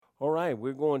All right,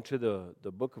 we're going to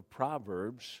the book of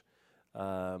Proverbs.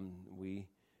 We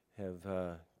have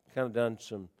kind of done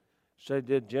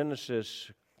did Genesis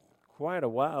quite a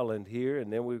while in here,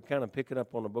 and then we were kind of picking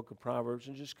up on the book of Proverbs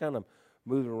and just kind of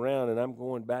moving around, and I'm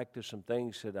going back to some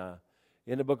things that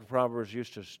in the book of Proverbs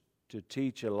used to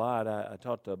teach a lot. I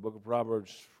taught the book of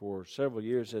Proverbs for several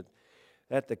years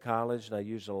at the college, and I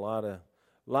used a lot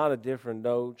of different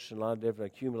notes and a lot of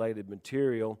different accumulated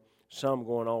material, some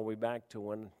going all the way back to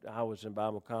when I was in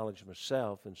Bible college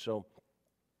myself. And so,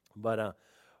 but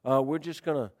we're just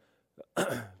going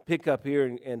to pick up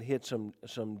here and hit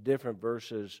some different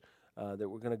verses that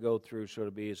we're going to go through.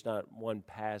 It's not one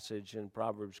passage, and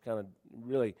Proverbs kind of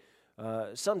really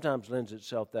sometimes lends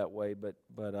itself that way, but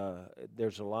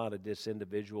there's a lot of this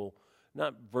individual,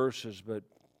 not verses, but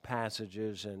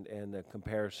passages and the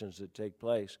comparisons that take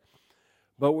place.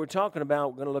 But we're going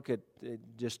to look at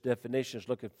just definitions,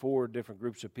 look at four different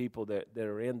groups of people that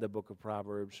are in the book of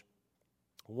Proverbs.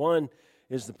 One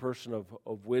is the person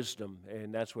of wisdom,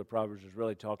 and that's what Proverbs is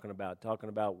really talking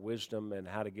about wisdom and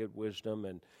how to get wisdom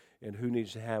and who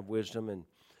needs to have wisdom.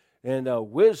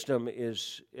 And wisdom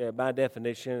is, by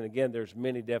definition, and again, there's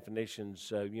many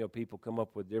definitions. People come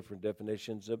up with different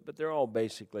definitions, but they're all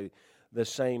basically the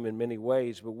same in many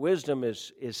ways. But wisdom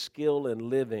is skill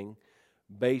in living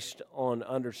based on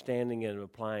understanding and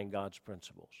applying God's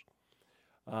principles.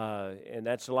 And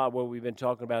that's a lot what we've been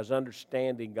talking about, is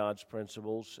understanding God's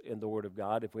principles in the Word of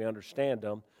God. If we understand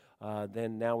them,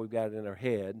 then now we've got it in our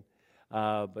head.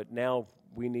 But now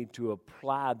we need to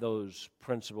apply those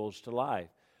principles to life.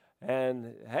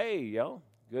 And hey, y'all,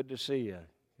 good to see you.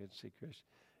 Good to see Chris.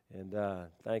 And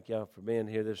thank y'all for being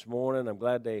here this morning. I'm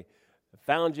glad they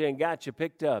found you and got you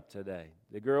picked up today.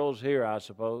 The girl's here, I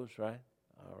suppose, right?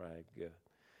 All right, good.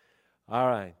 All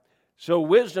right. So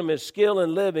wisdom is skill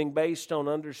in living based on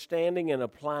understanding and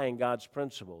applying God's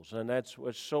principles. And that's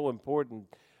what's so important.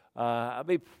 I'll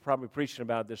be probably preaching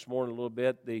about this morning a little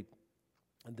bit,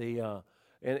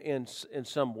 in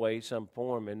some way, some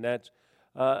form, and that's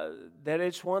that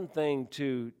it's one thing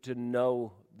to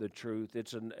know the truth.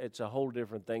 It's a whole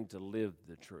different thing to live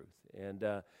the truth.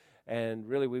 And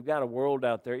really, we've got a world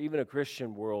out there, even a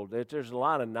Christian world, that there's a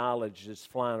lot of knowledge that's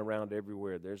flying around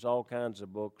everywhere. There's all kinds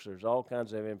of books. There's all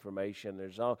kinds of information.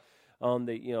 There's all on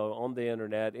the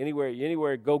internet.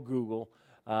 Anywhere, go Google.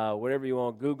 Whatever you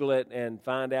want, Google it and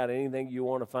find out anything you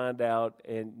want to find out.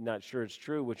 And not sure it's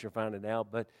true what you're finding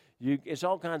out, but it's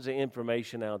all kinds of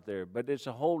information out there. But it's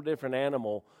a whole different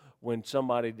animal when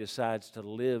somebody decides to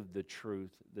live the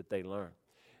truth that they learn.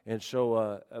 And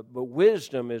so, but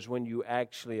wisdom is when you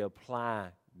actually apply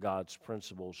God's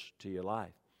principles to your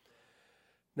life.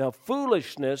 Now,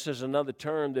 foolishness is another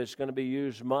term that's going to be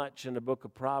used much in the book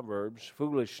of Proverbs,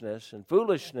 foolishness. And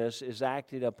foolishness is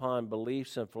acting upon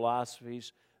beliefs and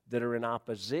philosophies that are in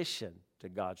opposition to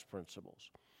God's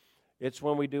principles. It's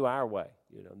when we do our way.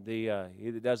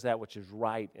 He does that which is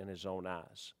right in his own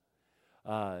eyes.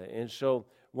 And so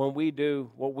when we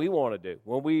do what we want to do,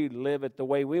 when we live it the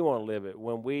way we want to live it,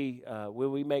 when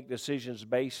we make decisions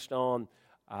based on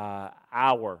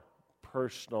our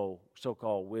personal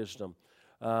so-called wisdom,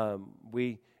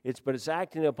 it's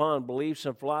acting upon beliefs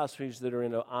and philosophies that are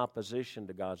in opposition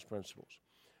to God's principles.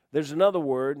 There's another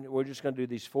word. We're just going to do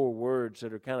these four words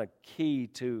that are kind of key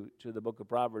to the book of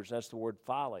Proverbs. That's the word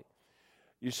folly.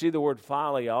 You see the word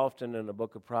folly often in the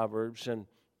book of Proverbs, and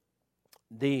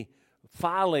the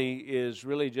folly is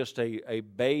really just a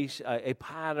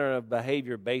pattern of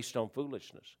behavior based on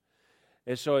foolishness.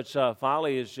 And so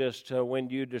folly is just when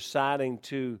you're deciding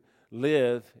to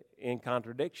live in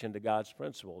contradiction to God's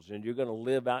principles, and you're going to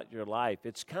live out your life.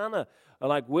 It's kind of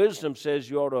like wisdom says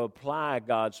you ought to apply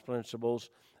God's principles.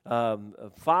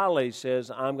 Folly says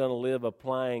I'm going to live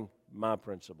applying my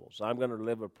principles. I'm going to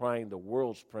live applying the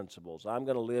world's principles. I'm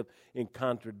going to live in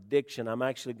contradiction. I'm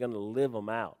actually going to live them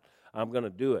out. I'm going to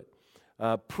do it.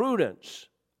 Prudence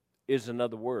is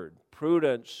another word.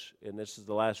 Prudence, and this is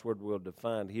the last word we'll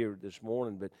define here this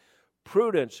morning, but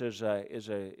prudence is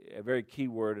a very key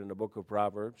word in the book of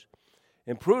Proverbs.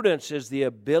 And prudence is the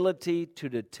ability to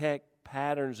detect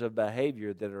patterns of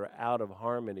behavior that are out of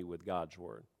harmony with God's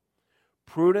word.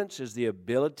 Prudence is the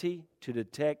ability to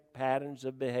detect patterns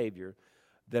of behavior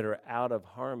that are out of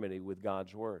harmony with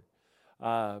God's word.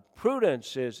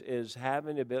 Prudence is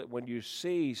having the ability, when you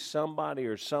see somebody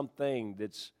or something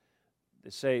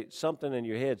say something in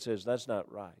your head says that's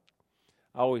not right.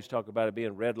 I always talk about it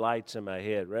being red lights in my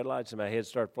head. Red lights in my head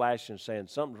start flashing, saying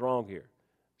something's wrong here.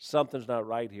 Something's not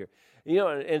right here.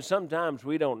 And sometimes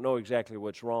we don't know exactly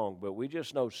what's wrong, but we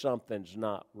just know something's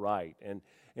not right.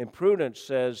 And prudence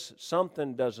says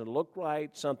something doesn't look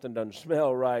right, something doesn't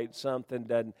smell right,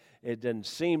 it doesn't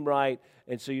seem right.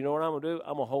 And so you know what I'm going to do?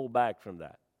 I'm going to hold back from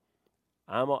that.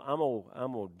 I'm going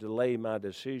to delay my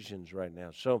decisions right now.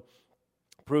 So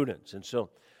prudence. And so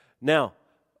now,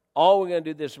 all we're going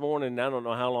to do this morning, I don't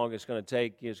know how long it's going to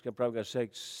take. It's probably going to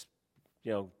take,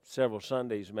 several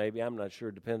Sundays maybe. I'm not sure.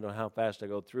 It depends on how fast I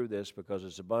go through this because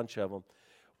it's a bunch of them.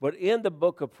 But in the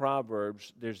book of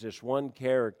Proverbs, there's this one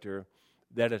character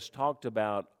that is talked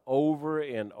about over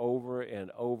and over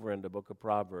and over in the book of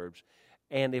Proverbs.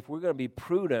 And if we're going to be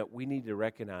prudent, we need to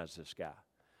recognize this guy.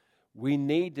 We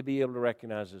need to be able to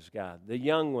recognize this guy. The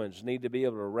young ones need to be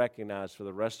able to recognize for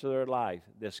the rest of their life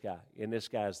this guy. And this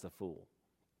guy is the fool.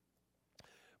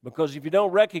 Because if you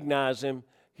don't recognize him,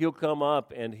 he'll come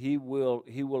up and he will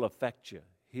affect you.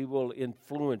 He will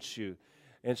influence you.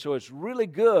 And so it's really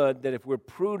good that if we're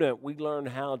prudent, we learn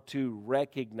how to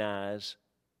recognize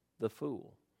the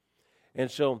fool. And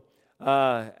so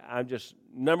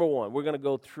number one, we're going to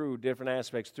go through different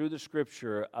aspects through the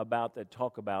Scripture that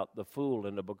talk about the fool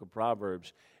in the book of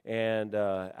Proverbs. And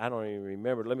I don't even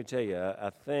remember. Let me tell you,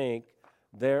 I think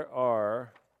I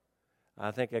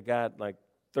got like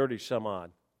 30 some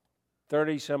odd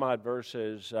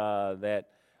verses that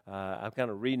I've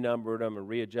kind of renumbered them and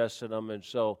readjusted them, and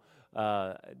so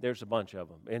there's a bunch of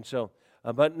them. And so,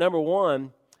 but number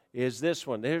one is this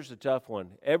one. Here's the tough one.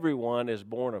 Everyone is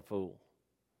born a fool.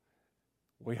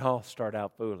 We all start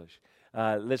out foolish.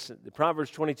 Listen,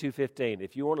 Proverbs 22:15.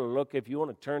 If you want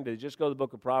to turn to, just go to the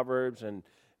book of Proverbs, and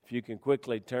if you can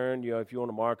quickly turn, if you want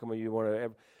to mark them or you want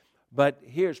to. But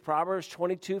here's Proverbs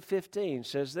 22:15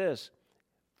 says this.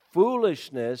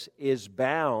 Foolishness is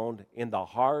bound in the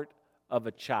heart of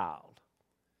a child.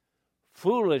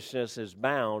 Foolishness is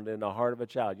bound in the heart of a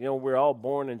child. We're all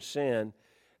born in sin,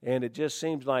 and it just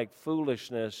seems like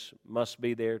foolishness must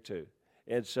be there too.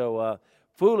 And so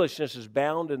foolishness is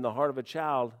bound in the heart of a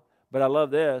child, but I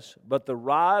love this, but the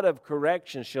rod of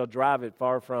correction shall drive it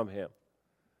far from him.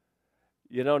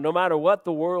 No matter what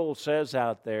the world says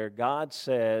out there, God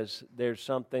says there's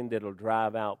something that'll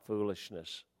drive out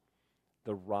foolishness.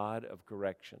 The rod of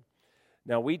correction.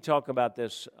 Now, we talk about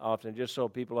this often just so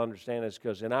people understand this,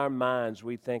 because in our minds,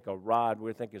 we think a rod,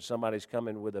 we're thinking somebody's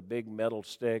coming with a big metal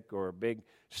stick or a big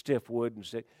stiff wooden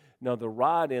stick. No, the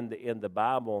rod in the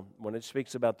Bible, when it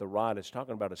speaks about the rod, it's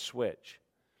talking about a switch.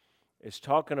 It's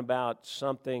talking about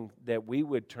something that we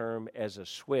would term as a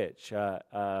switch.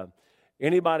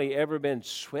 Anybody ever been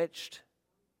switched?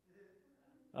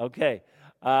 Okay.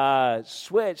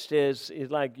 Switched is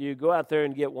like you go out there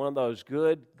and get one of those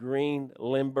good green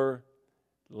limber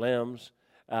limbs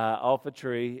off a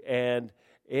tree, and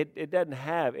it doesn't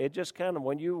have, it just kind of,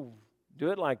 when you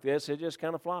do it like this, it just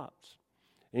kind of flops.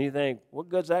 And you think, what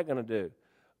good's that going to do?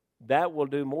 That will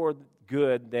do more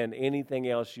good than anything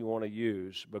else you want to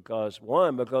use, because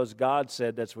God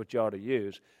said that's what you ought to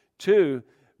use. Two,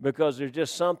 because there's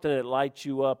just something that lights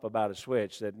you up about a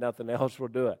switch that nothing else will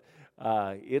do it.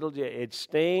 It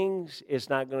stings. It's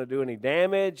not going to do any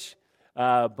damage,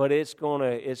 but it's going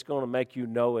to make you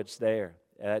know it's there.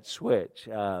 That switch.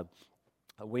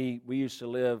 We used to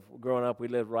live growing up. We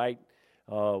lived right.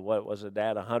 What was it,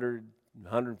 Dad?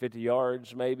 150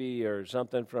 yards maybe or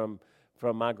something from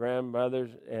my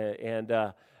grandmother's. And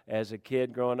as a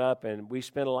kid growing up, and we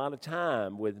spent a lot of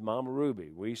time with Mama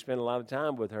Ruby. We spent a lot of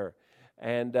time with her,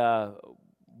 and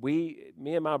me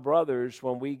and my brothers,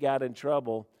 when we got in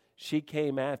trouble, she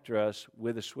came after us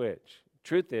with a switch.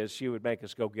 Truth is, she would make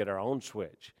us go get our own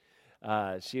switch.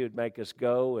 She would make us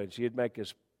go, and she would make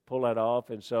us pull that off.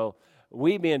 And so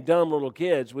we, being dumb little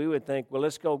kids, we would think, well,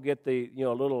 let's go get the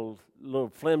little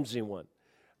flimsy one.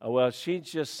 Well, she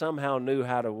just somehow knew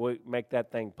how to make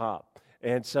that thing pop.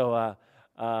 And so,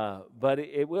 but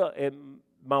it will.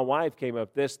 My wife came up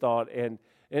with this thought, and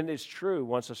it's true.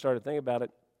 Once I started thinking about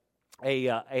it,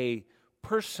 a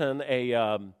person,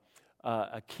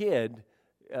 a kid,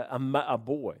 a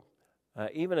boy,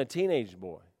 even a teenage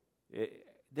boy,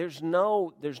 there's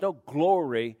no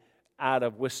glory out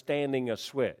of withstanding a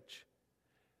switch.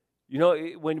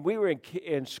 When we were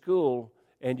in school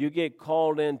and you get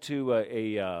called into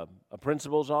a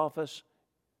principal's office,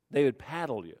 they would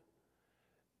paddle you.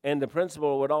 And the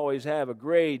principal would always have a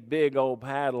great big old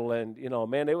paddle, and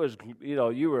man, it was,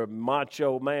 you were a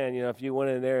macho man. If you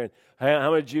went in there and, hey, how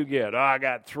many did you get? Oh, I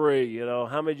got 3.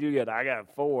 How many did you get? I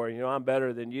got 4. I'm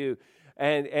better than you,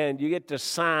 and you get to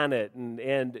sign it, and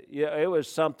it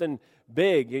was something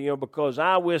big, because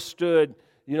I withstood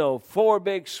 4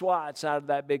 big swats out of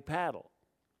that big paddle.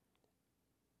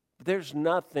 But there's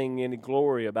nothing any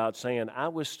glory about saying I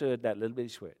withstood that little bitty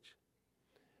switch.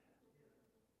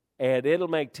 and it'll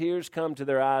make tears come to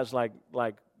their eyes like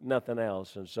nothing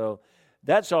else. And so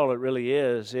that's all it really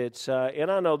is. It's and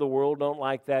I know the world don't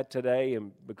like that today,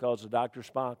 and because of Dr.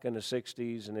 Spock in the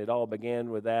 60s, and it all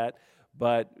began with that.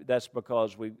 But that's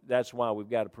because that's why we've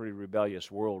got a pretty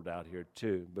rebellious world out here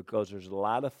too, because there's a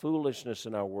lot of foolishness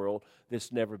in our world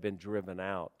that's never been driven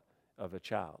out of a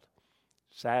child,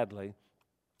 sadly.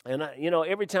 And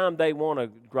every time they want to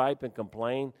gripe and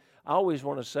complain, I always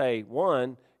want to say,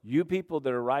 one, you people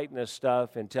that are writing this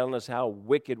stuff and telling us how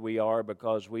wicked we are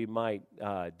because we might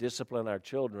discipline our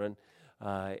children,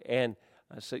 and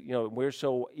I say, we're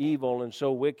so evil and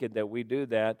so wicked that we do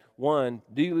that. One,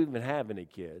 do you even have any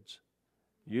kids?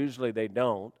 Usually they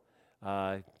don't.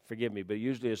 Forgive me, but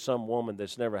usually it's some woman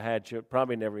that's never had children,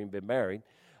 probably never even been married,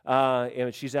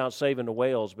 and she's out saving the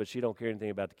whales, but she don't care anything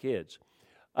about the kids.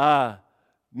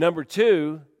 Number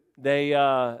two,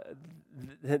 I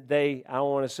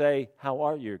want to say, how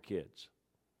are your kids?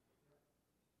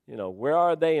 Where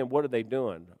are they and what are they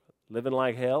doing? Living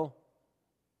like hell?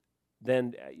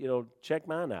 Then, check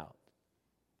mine out.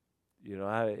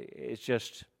 It's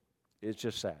just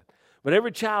sad. But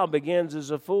every child begins as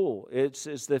a fool. It's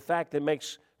the fact that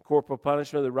makes corporal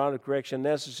punishment, the rod of correction,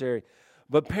 necessary.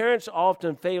 But parents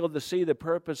often fail to see the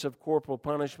purpose of corporal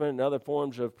punishment and other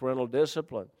forms of parental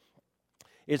discipline.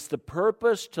 It's the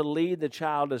purpose to lead the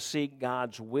child to seek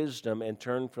God's wisdom and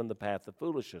turn from the path of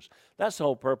foolishness. That's the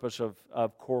whole purpose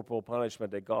of corporal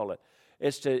punishment, they call it.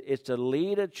 It's to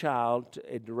lead a child,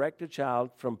 direct a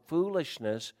child from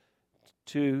foolishness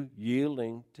to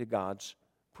yielding to God's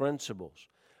principles.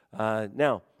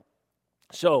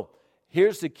 So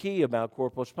here's the key about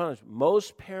corporal punishment.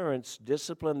 Most parents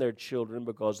discipline their children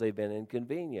because they've been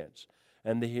inconvenienced.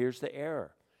 And here's the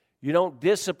error. You don't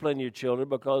discipline your children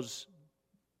because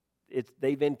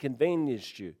they've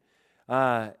inconvenienced you.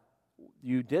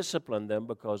 You discipline them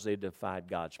because they defied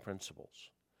God's principles.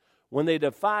 When they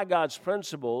defy God's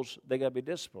principles, they got to be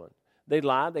disciplined. They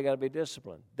lie, they got to be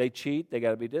disciplined. They cheat, they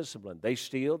got to be disciplined. They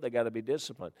steal, they got to be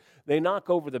disciplined. They knock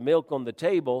over the milk on the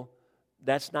table.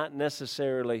 That's not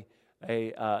necessarily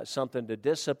something to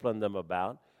discipline them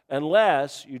about,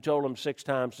 unless you told them 6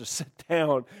 times to sit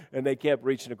down and they kept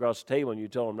reaching across the table and you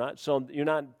told them not. So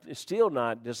you're still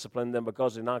not disciplining them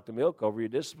because they knocked the milk over. You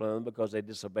discipline them because they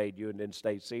disobeyed you and didn't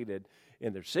stay seated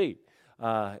in their seat.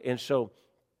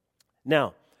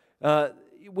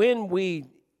 When we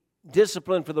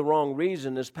discipline for the wrong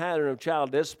reason, this pattern of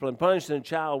child discipline, punishing a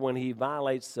child when he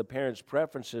violates the parent's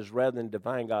preferences rather than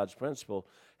defying God's principle,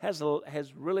 has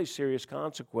really serious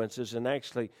consequences and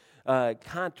actually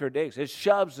contradicts. It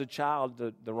shoves the child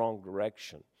the wrong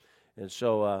direction. And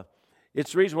so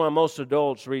it's the reason why most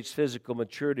adults reach physical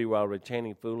maturity while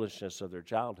retaining foolishness of their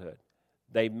childhood.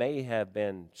 They may have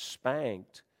been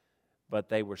spanked, but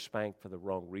they were spanked for the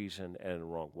wrong reason and in the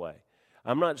wrong way.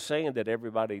 I'm not saying that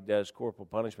everybody does corporal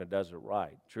punishment does it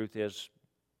right. Truth is,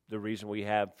 the reason we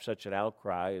have such an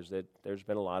outcry is that there's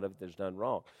been a lot of it that's done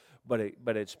wrong. But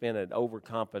it's been an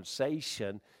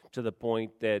overcompensation to the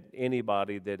point that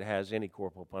anybody that has any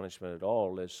corporal punishment at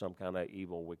all is some kind of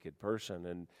evil, wicked person,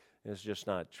 and it's just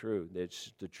not true.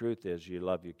 The truth is you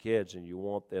love your kids and you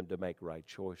want them to make right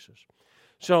choices.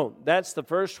 So that's the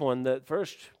first one. The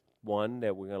first one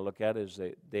that we're going to look at is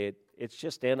that it's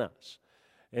just in us.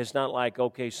 It's not like,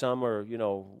 okay, some are,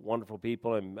 wonderful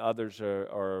people and others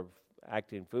are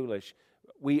acting foolish.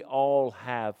 We all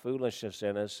have foolishness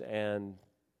in us, and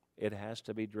it has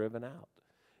to be driven out.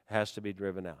 It has to be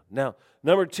driven out. Now,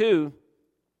 number 2,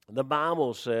 the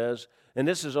Bible says, and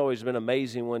this has always been an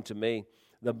amazing one to me,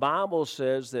 the Bible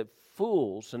says that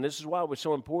fools, and this is why it's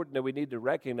so important that we need to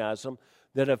recognize them,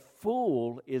 that a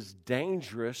fool is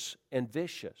dangerous and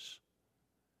vicious.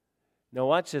 Now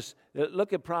watch this.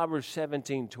 Look at Proverbs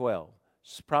 17:12.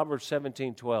 Proverbs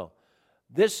 17:12.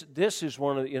 This is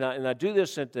one of the, and I do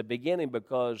this at the beginning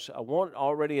because I want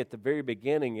already at the very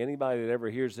beginning anybody that ever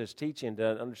hears this teaching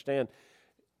to understand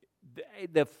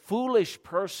the foolish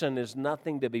person is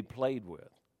nothing to be played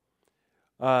with.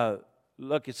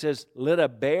 Look, it says, "Let a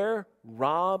bear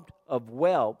robbed of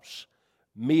whelps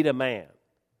meet a man,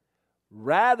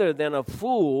 rather than a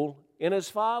fool in his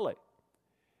folly."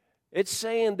 It's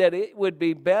saying that it would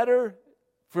be better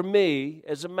for me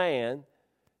as a man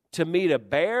to meet a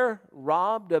bear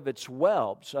robbed of its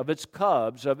whelps, of its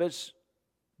cubs, of its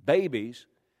babies,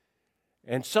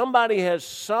 and something has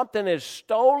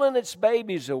stolen its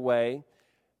babies away,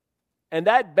 and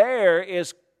that bear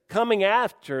is coming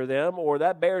after them, or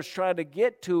that bear is trying to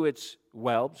get to its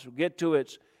whelps, get to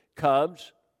its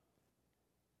cubs.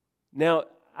 Now,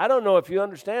 I don't know if you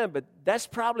understand, but that's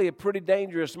probably a pretty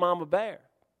dangerous mama bear.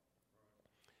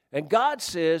 And God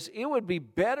says it would be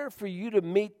better for you to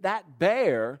meet that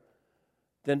bear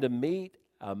than to meet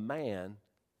a man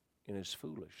in his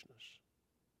foolishness.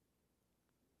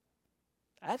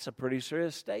 That's a pretty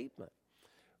serious statement.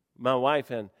 My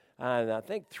wife and I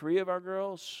think 3 of our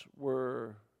girls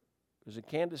was it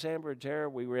Candace, Amber, and Tara?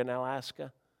 We were in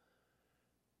Alaska.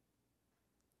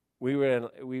 We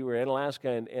were in Alaska,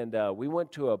 and we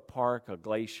went to a park, a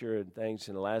glacier, and things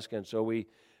in Alaska, and so we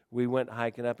went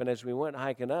hiking up. And as we went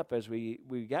hiking up, as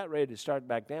we got ready to start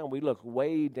back down, we looked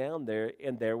way down there,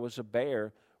 and there was a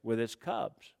bear with its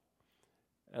cubs.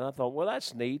 And I thought, well,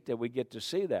 that's neat that we get to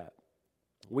see that.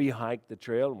 We hiked the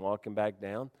trail and walking back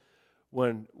down,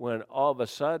 when all of a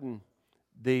sudden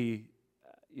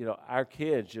our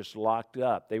kids just locked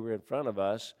up. They were in front of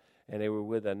us, and they were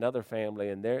with another family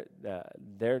and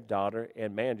their daughter,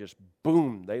 and man, just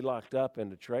boom, they locked up in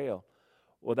the trail.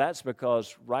 Well, that's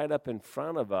because right up in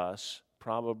front of us,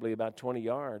 probably about 20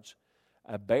 yards,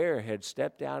 a bear had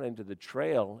stepped out into the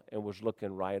trail and was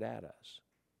looking right at us,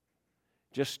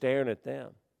 just staring at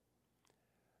them.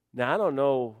 Now, I don't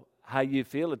know how you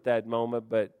feel at that moment,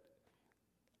 but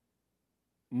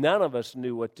none of us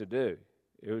knew what to do.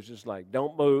 It was just like,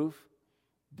 don't move,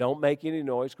 don't make any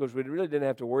noise, because we really didn't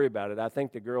have to worry about it. I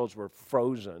think the girls were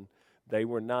frozen. They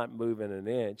were not moving an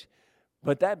inch.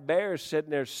 But that bear is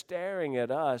sitting there staring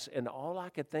at us, and all I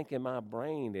could think in my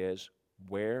brain is,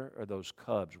 where are those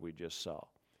cubs we just saw?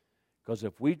 Because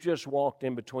if we just walked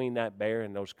in between that bear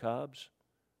and those cubs,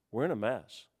 we're in a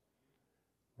mess.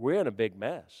 We're in a big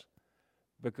mess.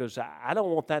 Because I don't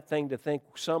want that thing to think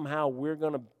somehow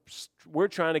we're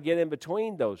trying to get in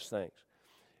between those things.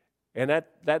 And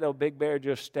that old big bear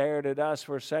just stared at us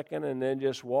for a second and then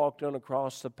just walked on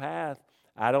across the path.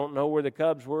 I don't know where the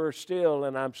cubs were still,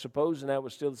 and I'm supposing that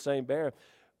was still the same bear.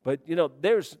 But,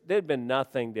 there'd been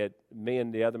nothing that me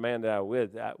and the other man that I was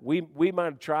with, we might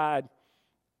have tried,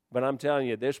 but I'm telling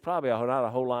you, there's probably not a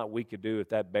whole lot we could do if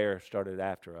that bear started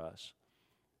after us.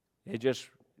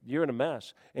 You're in a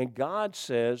mess. And God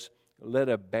says, let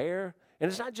a bear, and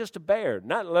it's not just a bear,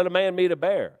 not let a man meet a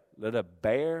bear, let a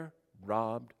bear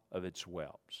robbed of its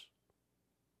whelps.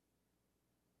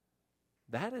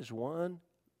 That is one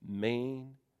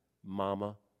mean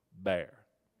mama bear.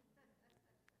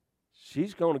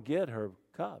 She's going to get her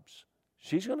cubs.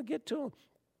 She's going to get to them.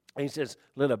 And he says,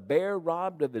 let a bear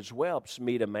robbed of his whelps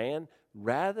meet a man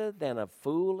rather than a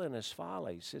fool in his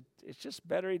folly. He said, it's just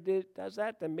better he does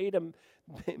that than meet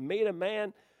a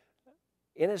man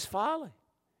in his folly.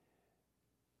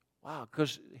 Wow,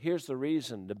 because here's the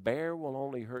reason. The bear will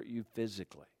only hurt you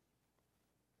physically.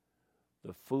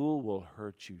 The fool will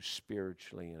hurt you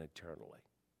spiritually and eternally.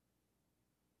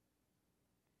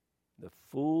 The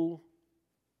fool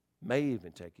may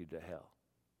even take you to hell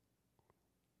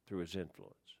through his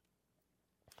influence.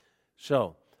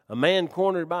 So, a man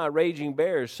cornered by a raging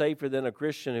bear is safer than a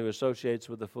Christian who associates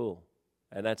with a fool.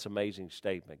 And that's an amazing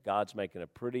statement. God's making a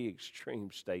pretty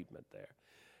extreme statement there.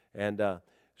 And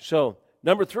so,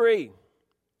 number 3.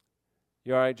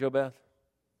 You all right, Joe Beth?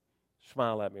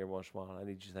 Smile at me every once in a while. I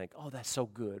need you to think, oh, that's so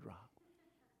good, Rob.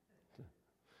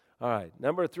 All right,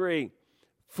 number 3.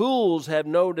 Fools have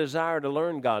no desire to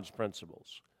learn God's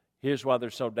principles. Here's why they're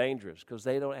so dangerous, because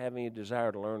they don't have any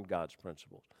desire to learn God's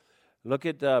principles. Look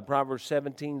at Proverbs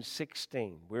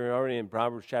 17:16. We're already in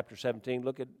Proverbs chapter 17.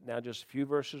 Look at now just a few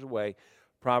verses away.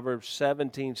 Proverbs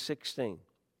 17:16.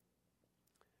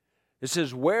 It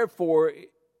says, wherefore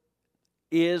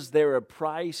is there a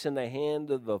price in the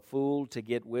hand of the fool to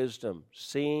get wisdom,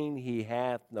 seeing he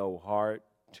hath no heart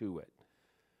to it?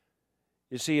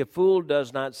 You see, a fool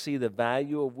does not see the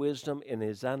value of wisdom and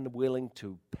is unwilling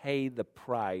to pay the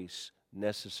price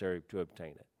necessary to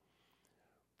obtain it.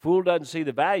 Fool doesn't see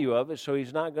the value of it, so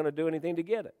he's not going to do anything to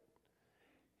get it.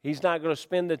 He's not going to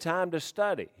spend the time to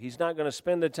study. He's not going to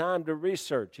spend the time to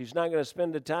research. He's not going to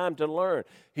spend the time to learn.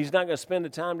 He's not going to spend the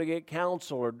time to get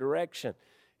counsel or direction.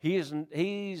 He's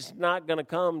not going to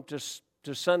come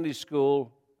to Sunday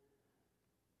school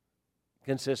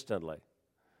consistently.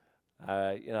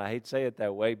 I hate to say it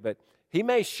that way, but he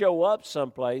may show up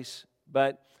someplace,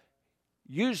 but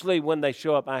usually when they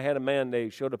show up, I had a man, they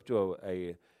showed up to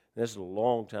this is a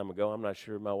long time ago. I'm not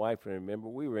sure my wife can remember.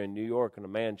 We were in New York, and a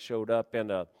man showed up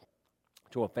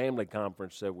to a family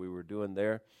conference that we were doing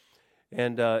there.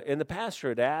 And the pastor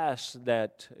had asked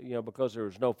that, because there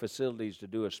was no facilities to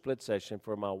do a split session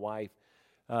for my wife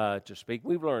to speak.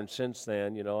 We've learned since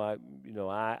then,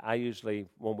 I usually,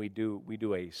 when we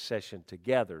do a session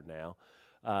together now,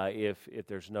 if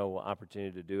there's no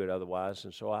opportunity to do it otherwise.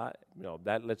 And so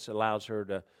that allows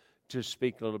her to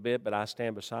speak a little bit, but I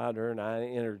stand beside her and I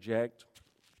interject.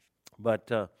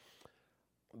 But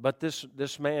But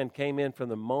this man came in from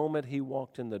the moment he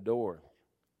walked in the door.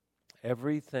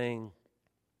 Everything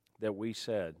that we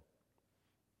said,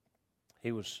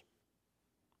 he was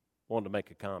wanting to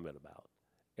make a comment about.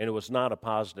 And it was not a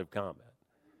positive comment.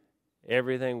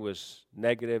 Everything was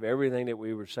negative. Everything that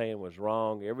we were saying was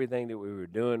wrong. Everything that we were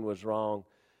doing was wrong.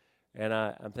 And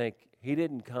I think he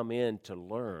didn't come in to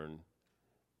learn.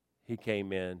 He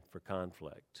came in for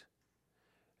conflict.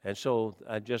 And so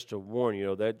just to warn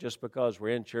you, that just because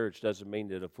we're in church doesn't mean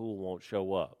that a fool won't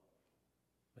show up.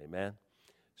 Amen?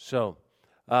 So,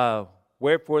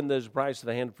 wherefore there's a price of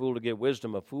the hand of a fool to get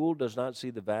wisdom. A fool does not see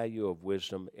the value of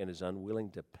wisdom and is unwilling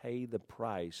to pay the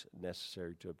price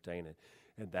necessary to obtain it.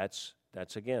 And that's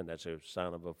a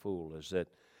sign of a fool. Is that,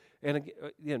 and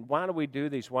again, why do we do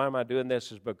these? Why am I doing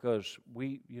this? Is because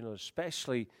we,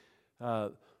 especially,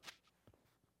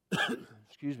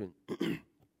 excuse me,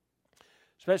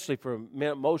 especially for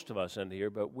most of us in here,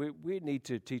 but we need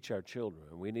to teach our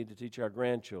children. We need to teach our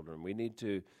grandchildren. We need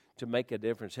to make a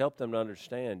difference, help them to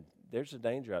understand there's a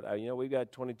danger out there. We've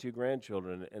got 22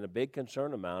 grandchildren, and a big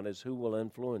concern of mine is who will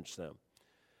influence them.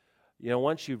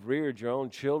 Once you've reared your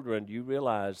own children, you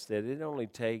realize that it only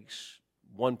takes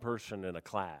one person in a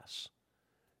class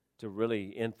to really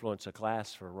influence a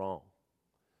class for wrong.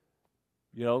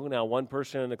 Now one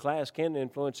person in the class can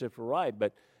influence it for right,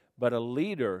 but a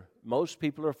leader, most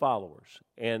people are followers.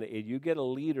 And you get a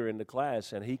leader in the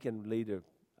class, and he can lead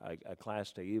a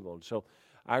class to evil. And so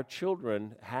our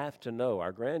children have to know,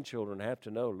 our grandchildren have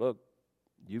to know, look,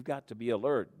 you've got to be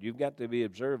alert. You've got to be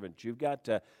observant. You've got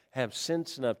to have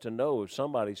sense enough to know if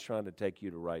somebody's trying to take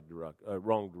you to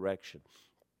wrong direction.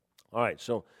 All right,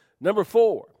 so number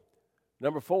four.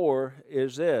 Number four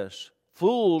is this.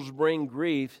 Fools bring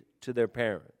grief to their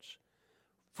parents.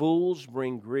 Fools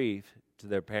bring grief to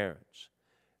their parents.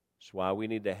 That's why we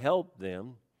need to help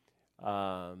them,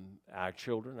 our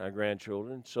children, our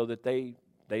grandchildren, so that they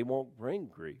won't bring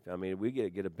grief. We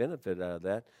get a benefit out of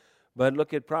that. But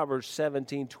look at Proverbs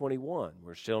 17:21.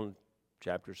 We're still in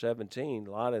chapter 17,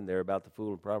 a lot in there about the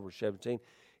fool in Proverbs 17.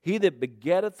 He that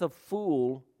begetteth a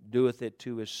fool doeth it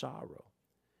to his sorrow,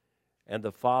 and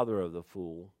the father of the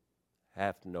fool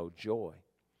hath no joy.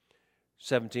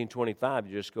 17:25,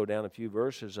 you just go down a few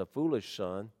verses. A foolish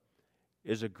son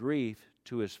is a grief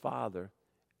to his father,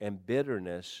 and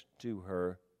bitterness to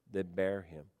her that bare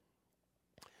him.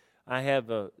 I have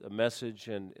a message,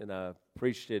 and I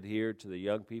preached it here to the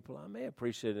young people. I may have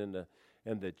preached it in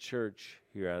the church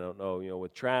here. I don't know.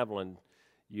 With traveling,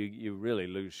 you really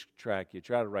lose track. You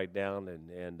try to write down,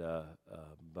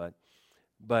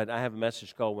 but I have a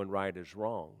message called "When Right Is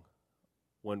Wrong."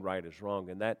 When right is wrong,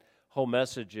 and that whole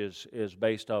message is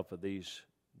based off of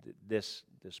this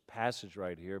passage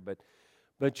right here. But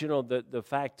the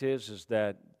fact is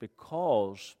that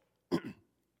because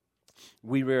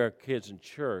we rear our kids in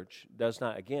church does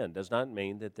not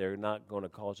mean that they're not going to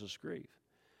cause us grief.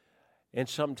 And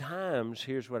sometimes,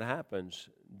 here's what happens.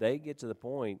 They get to the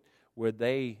point where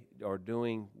they are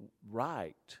doing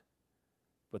right,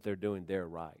 but they're doing their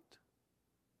right.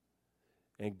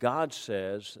 And God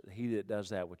says, he that does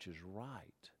that which is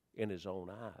right in his own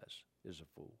eyes is a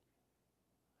fool.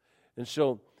 And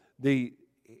so,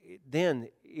 then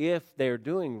if they're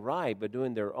doing right, but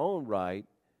doing their own right,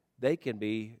 they can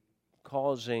be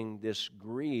causing this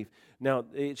grief. Now,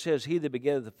 it says, he that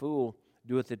begetteth a fool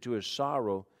doeth it to his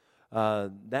sorrow.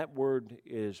 That word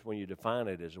is, when you define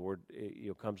it as a word,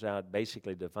 it comes out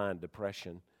basically to define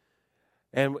depression.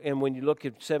 And when you look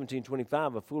at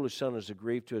 17:25, a foolish son is a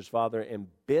grief to his father, and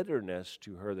bitterness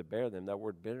to her that bare them. That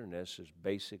word bitterness is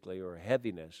basically, or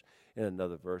heaviness in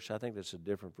another verse. I think that's a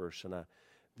different verse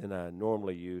than I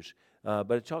normally use.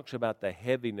 But it talks about the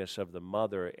heaviness of the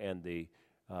mother and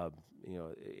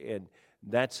and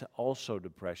that's also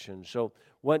depression. So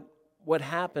what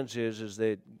happens is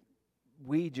that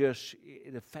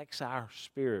it affects our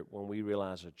spirit when we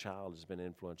realize a child has been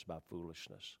influenced by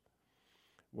foolishness.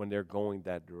 When they're going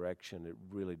that direction, it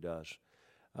really does.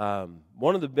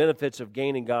 One of the benefits of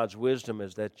gaining God's wisdom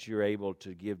is that you're able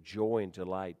to give joy and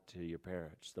delight to your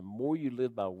parents. The more you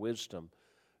live by wisdom,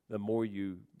 the more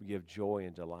you give joy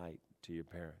and delight to your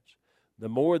parents. The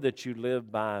more that you live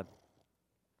by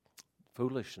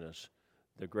foolishness,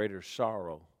 the greater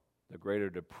sorrow, the greater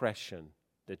depression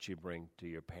that you bring to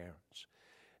your parents.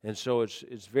 And so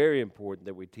it's very important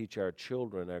that we teach our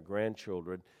children, our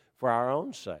grandchildren, for our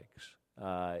own sakes.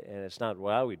 And it's not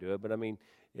why we do it, but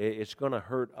it's going to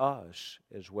hurt us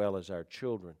as well as our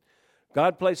children.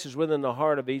 God places within the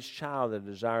heart of each child a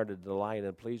desire to delight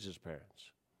and please his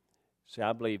parents. See,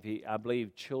 I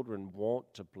believe children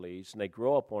want to please, and they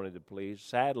grow up wanting to please.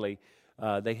 Sadly,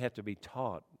 they have to be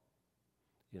taught.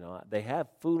 They have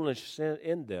foolishness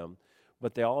in them,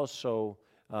 but they also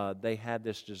they have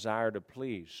this desire to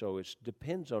please. So it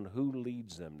depends on who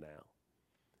leads them now,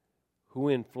 who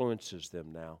influences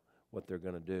them now, what they're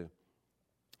going to do.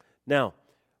 Now,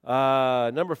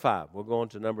 number 5. We'll go on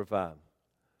to number 5.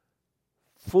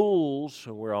 Fools,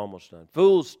 we're almost done.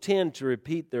 Fools tend to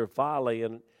repeat their folly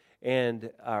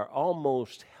and are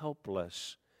almost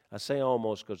helpless. I say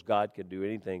almost because God can do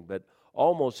anything, but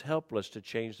almost helpless to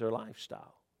change their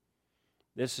lifestyle.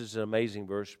 This is an amazing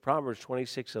verse. Proverbs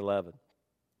 26:11.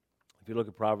 If you look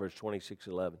at Proverbs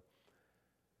 26:11,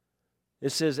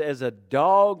 it says, "As a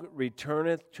dog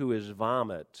returneth to his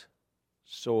vomit,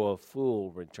 so a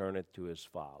fool returneth to his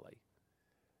folly."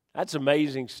 That's an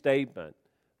amazing statement.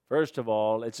 First of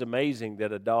all, it's amazing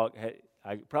that a dog,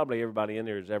 probably everybody in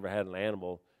there has ever had an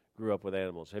animal, grew up with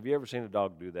animals. Have you ever seen a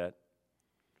dog do that?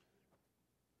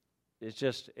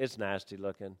 It's nasty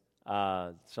looking.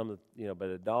 But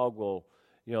a dog will,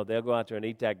 they'll go out there and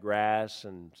eat that grass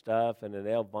and stuff, and then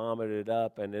they'll vomit it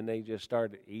up, and then they just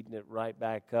start eating it right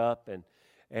back up.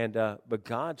 But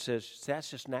God says that's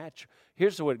just natural.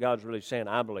 Here's what God's really saying,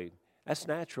 I believe. That's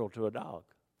natural to a dog.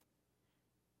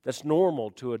 That's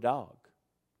normal to a dog.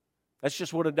 That's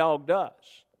just what a dog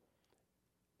does.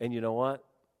 And you know what?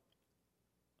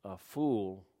 A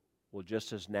fool will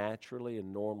just as naturally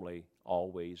and normally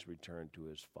always return to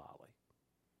his folly.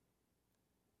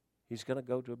 He's going to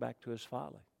go back to his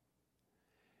folly.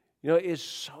 It's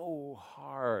so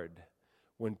hard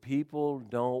when people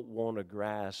don't want to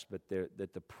grasp that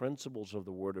the principles of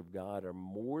the Word of God are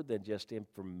more than just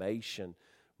information,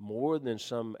 more than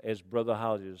some, as Brother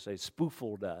Holly would say,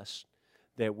 spoofle dust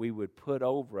that we would put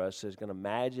over us is going to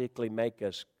magically make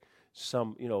us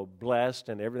blessed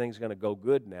and everything's going to go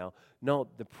good now. No,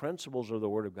 the principles of the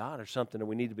Word of God are something that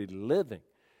we need to be living.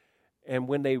 And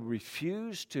when they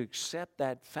refuse to accept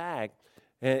that fact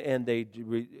and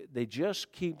they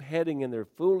just keep heading in their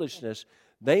foolishness,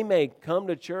 they may come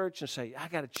to church and say, I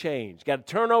got to change, got to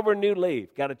turn over a new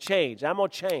leaf, got to change, I'm going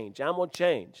to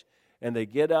change. And they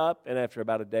get up, and after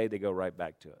about a day, they go right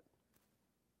back to it.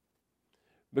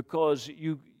 Because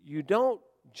you don't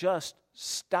just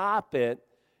stop it,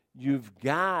 you've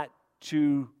got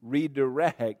to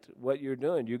redirect what you're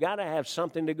doing. You got to have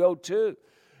something to go to.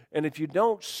 And if you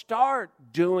don't start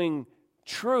doing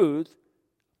truth,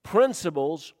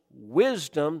 principles,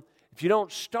 wisdom, if you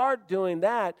don't start doing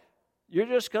that, you're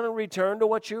just going to return to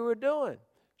what you were doing.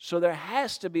 So there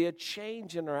has to be a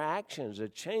change in our actions, a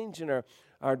change in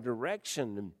our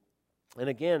direction. And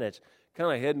again, it's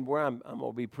kind of heading where I'm going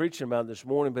to be preaching about this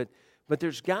morning, but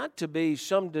there's got to be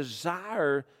some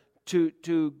desire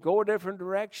to go a different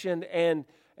direction, and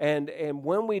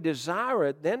when we desire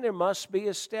it, then there must be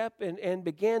a step and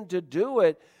begin to do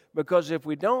it, because if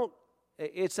we don't,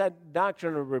 it's that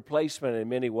doctrine of replacement in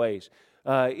many ways.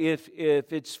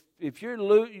 If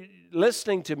you're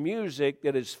listening to music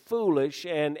that is foolish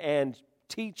and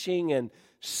teaching and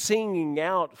singing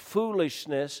out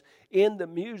foolishness in the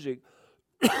music,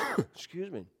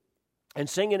 excuse me, and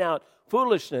singing out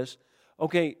foolishness,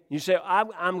 okay, you say,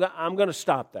 I'm going to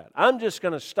stop that. I'm just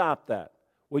going to stop that.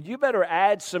 Well, you better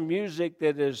add some music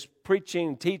that is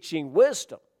preaching, teaching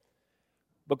wisdom.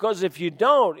 Because if you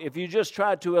don't, if you just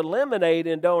try to eliminate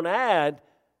and don't add,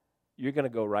 you're going to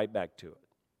go right back to it.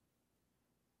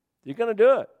 You're going to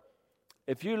do it.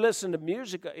 If you listen to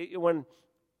music, when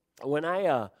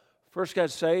I first got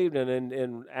saved,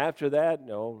 and after that,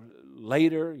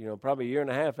 later, probably a year and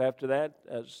a half after that,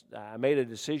 I made a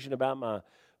decision about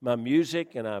my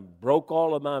music, and I broke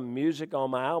all of my music, all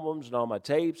my albums and all my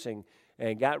tapes, and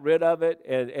got rid of it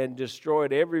and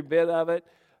destroyed every bit of it.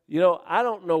 I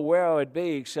don't know where I would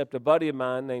be except a buddy of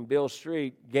mine named Bill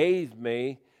Street gave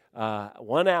me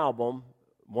one album,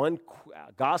 one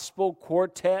gospel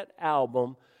quartet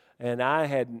album, and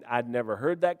I'd never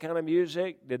heard that kind of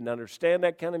music, didn't understand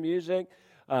that kind of music,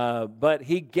 but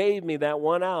he gave me that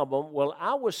one album. Well,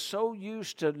 I was so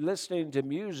used to listening to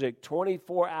music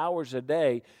 24 hours a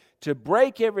day, to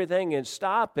break everything and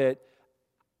stop it,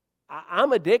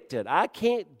 I'm addicted. I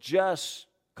can't just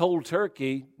cold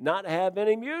turkey not have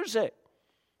any music.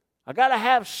 I got to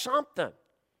have something.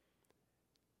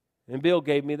 And Bill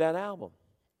gave me that album.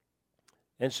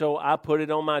 And so I put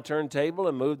it on my turntable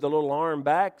and moved the little arm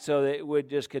back so that it would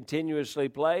just continuously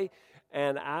play.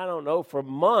 And I don't know, for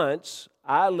months,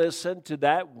 I listened to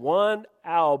that one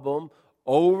album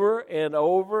over and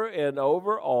over and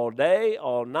over, all day,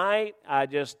 all night.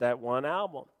 That one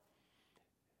album.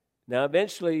 Now,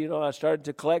 eventually, I started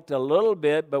to collect a little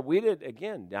bit, but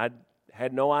I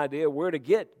had no idea where to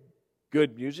get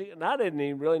good music, and I didn't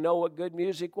even really know what good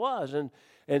music was,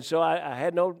 and so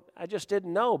I just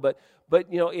didn't know. But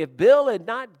if Bill had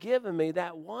not given me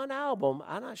that one album,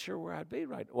 I'm not sure where I'd be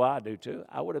right now. Well, I do too.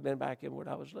 I would have been back in what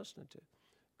I was listening to,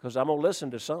 because I'm going to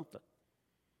listen to something.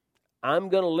 I'm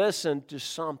going to listen to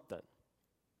something.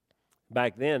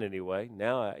 Back then, anyway.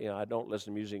 Now, I don't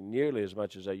listen to music nearly as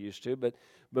much as I used to,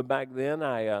 but back then,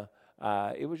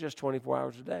 it was just 24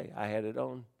 hours a day. I had it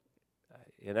on,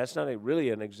 and that's not really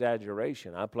an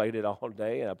exaggeration. I played it all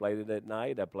day, and I played it at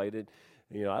night. I played it,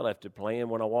 I left it playing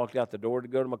when I walked out the door to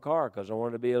go to my car, because I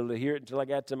wanted to be able to hear it until I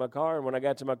got to my car, and when I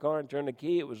got to my car and turned the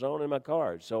key, it was on in my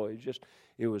car. So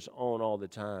it was on all the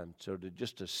time. So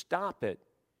to stop it,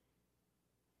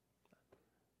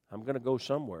 I'm going to go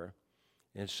somewhere,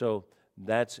 and so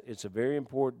it's a very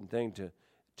important thing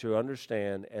to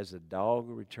understand. As a dog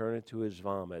returneth to his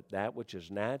vomit, that which is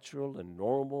natural and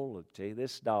normal. I'll tell you,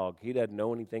 this dog, he doesn't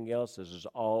know anything else. This is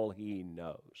all he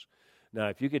knows. Now,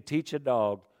 if you could teach a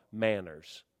dog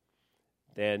manners,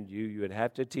 then you would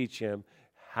have to teach him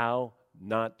how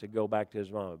not to go back to his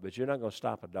vomit. But you're not going to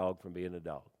stop a dog from being a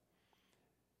dog.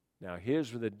 Now,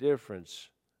 here's where the difference.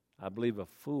 I believe a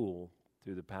fool,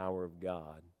 through the power of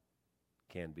God,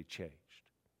 can be changed.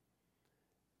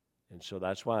 And so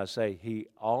that's why I say he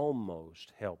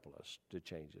almost helpless to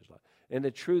change his life. And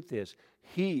the truth is,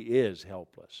 he is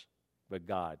helpless, but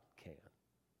God can.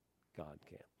 God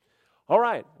can. All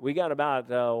right, we got about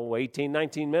 18,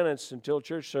 19 minutes until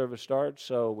church service starts,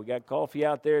 so we got coffee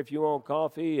out there if you want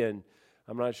coffee, and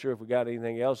I'm not sure if we got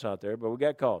anything else out there, but we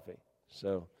got coffee.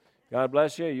 So God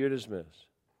bless you. You're dismissed.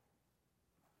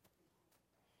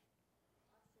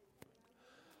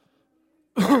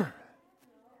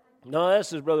 No,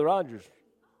 this is Brother Rogers.